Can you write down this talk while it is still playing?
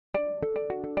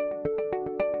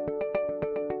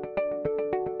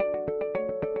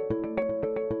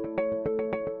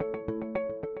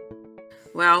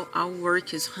Well, our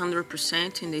work is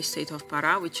 100% in the state of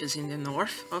Pará, which is in the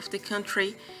north of the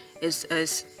country, is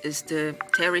the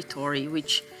territory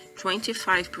which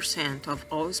 25% of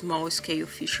all small-scale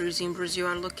fisheries in Brazil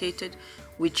are located,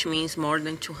 which means more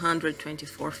than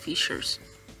 224 fishers.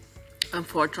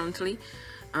 Unfortunately,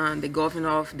 the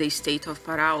governor of the state of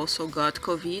Pará also got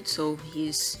COVID, so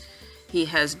he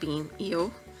has been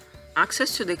ill.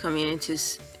 Access to the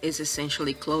communities is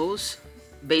essentially closed.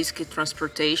 Basic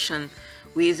transportation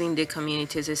within the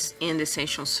communities and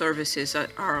essential services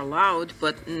are allowed,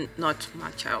 but not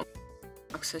much else.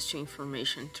 Access to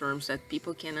information in terms that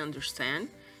people can understand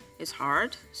is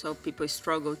hard, so people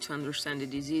struggle to understand the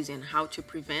disease and how to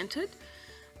prevent it.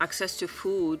 Access to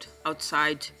food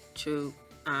outside to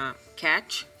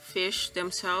catch fish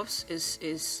themselves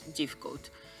is difficult.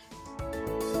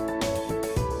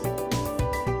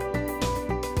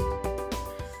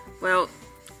 Well,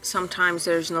 sometimes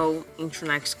there's no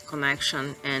internet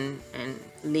connection and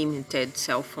limited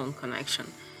cell phone connection.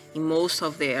 In most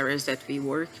of the areas that we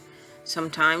work,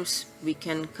 sometimes we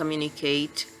can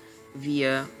communicate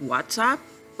via WhatsApp,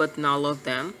 but not all of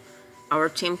them. Our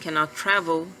team cannot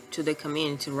travel to the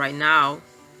community right now.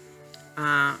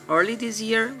 Early this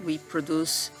year, we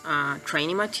produce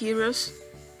training materials,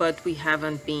 but we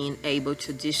haven't been able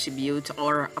to distribute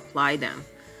or apply them.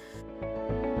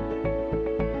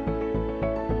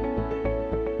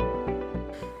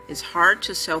 It's hard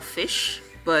to sell fish,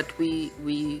 but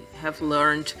we have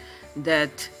learned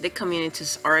that the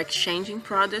communities are exchanging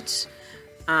products.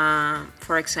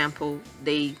 For example,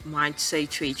 they might say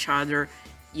to each other,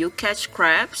 "You catch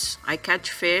crabs, I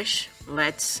catch fish,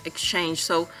 let's exchange."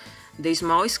 So the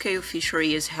small-scale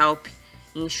fishery is helping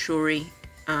ensuring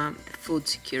food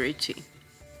security.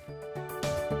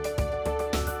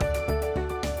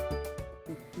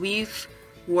 We've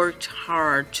worked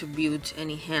hard to build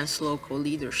and enhance local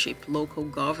leadership. Local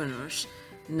governors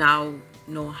now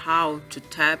know how to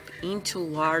tap into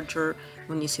larger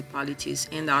municipalities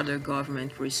and other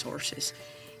government resources.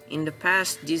 In the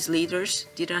past, these leaders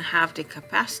didn't have the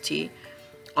capacity,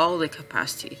 all the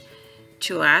capacity,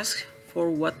 to ask for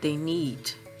what they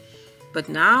need. But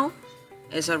now,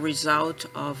 as a result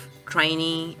of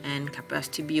training and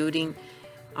capacity building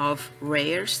of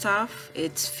rare staff,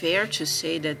 it's fair to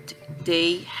say that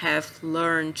they have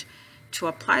learned to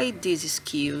apply these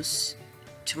skills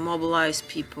to mobilize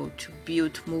people, to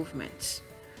build movements.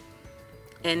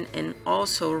 And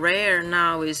also rare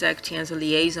now is acting as a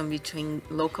liaison between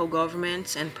local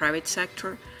governments and private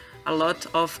sector. A lot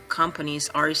of companies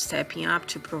are stepping up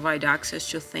to provide access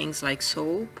to things like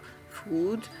soap,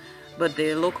 food, but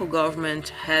the local government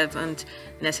haven't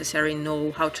necessarily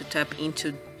know how to tap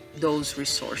into those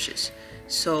resources.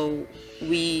 So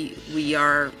we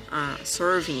are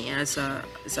serving as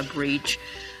a bridge.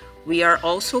 We are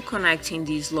also connecting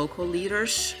these local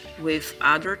leaders with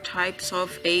other types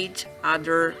of aid,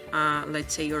 other,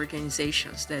 let's say,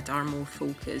 organizations that are more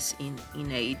focused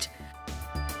in aid.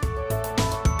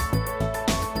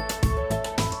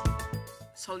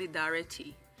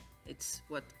 Solidarity, it's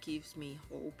what gives me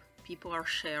hope. People are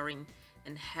sharing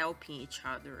and helping each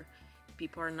other.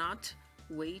 People are not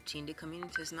waiting, the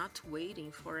community is not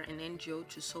waiting for an NGO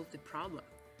to solve the problem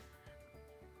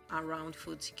around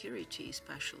food security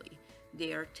especially.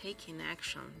 They are taking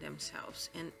action themselves,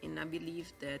 and I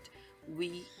believe that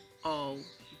we all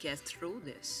get through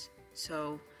this.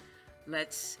 So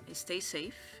let's stay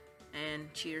safe,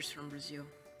 and cheers from Brazil.